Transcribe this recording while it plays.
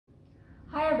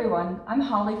Hi everyone, I'm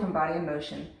Holly from Body in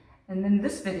Motion, and in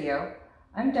this video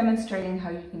I'm demonstrating how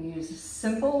you can use a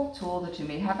simple tool that you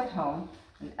may have at home,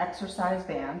 an exercise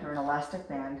band or an elastic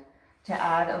band, to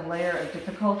add a layer of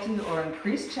difficulty or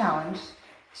increased challenge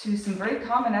to some very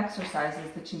common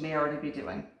exercises that you may already be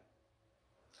doing.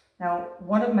 Now,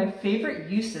 one of my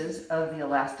favorite uses of the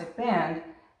elastic band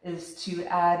is to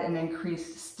add an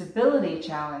increased stability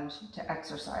challenge to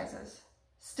exercises.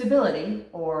 Stability,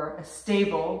 or a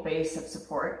stable base of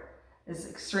support, is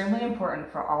extremely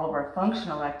important for all of our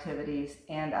functional activities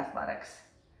and athletics.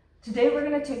 Today we're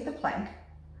going to take the plank,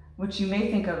 which you may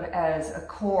think of as a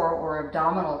core or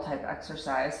abdominal type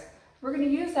exercise. We're going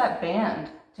to use that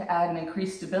band to add an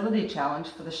increased stability challenge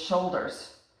for the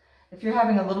shoulders. If you're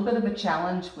having a little bit of a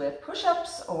challenge with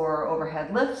push-ups or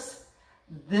overhead lifts,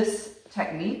 this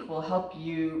technique will help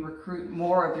you recruit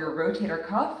more of your rotator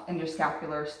cuff and your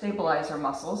scapular stabilizer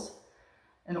muscles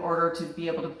in order to be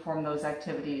able to perform those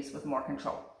activities with more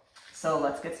control. So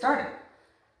let's get started.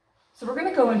 So we're going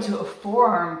to go into a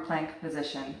forearm plank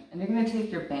position, and you're going to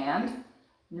take your band and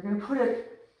you're going to put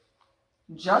it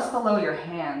just below your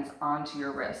hands onto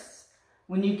your wrists.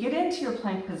 When you get into your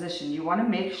plank position, you want to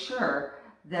make sure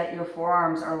that your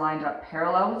forearms are lined up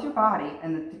parallel with your body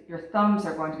and that your thumbs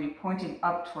are going to be pointing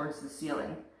up towards the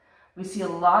ceiling. We see a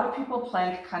lot of people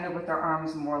plank kind of with their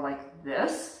arms more like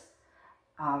this.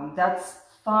 That's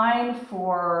fine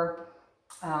for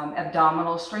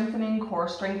abdominal strengthening, core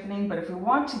strengthening, but if we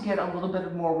want to get a little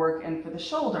bit more work in for the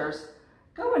shoulders,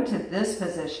 go into this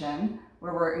position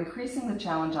where we're increasing the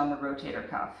challenge on the rotator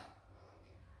cuff.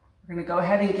 We're going to go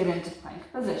ahead and get into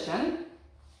plank position.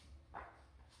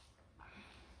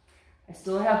 I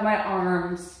still have my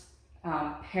arms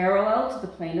parallel to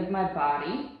the plane of my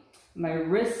body. My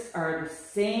wrists are the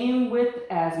same width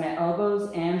as my elbows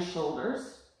and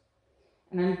shoulders.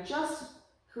 And I'm just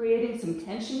creating some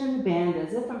tension in the band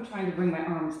as if I'm trying to bring my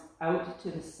arms out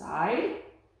to the side,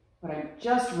 but I'm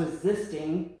just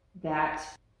resisting that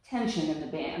tension in the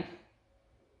band.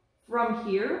 From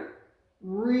here,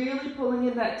 really pulling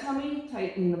in that tummy,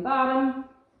 tightening the bottom,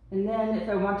 and then if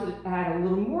I wanted to add a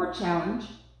little more challenge,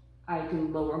 I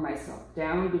can lower myself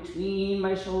down between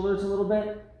my shoulders a little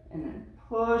bit and then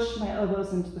push my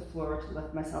elbows into the floor to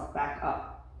lift myself back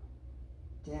up.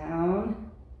 Down,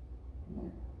 and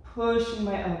then pushing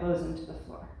my elbows into the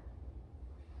floor.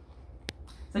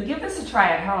 So give this a try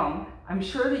at home. I'm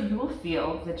sure that you will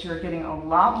feel that you're getting a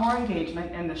lot more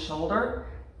engagement in the shoulder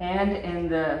and in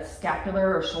the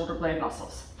scapular or shoulder blade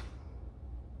muscles.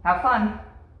 Have fun.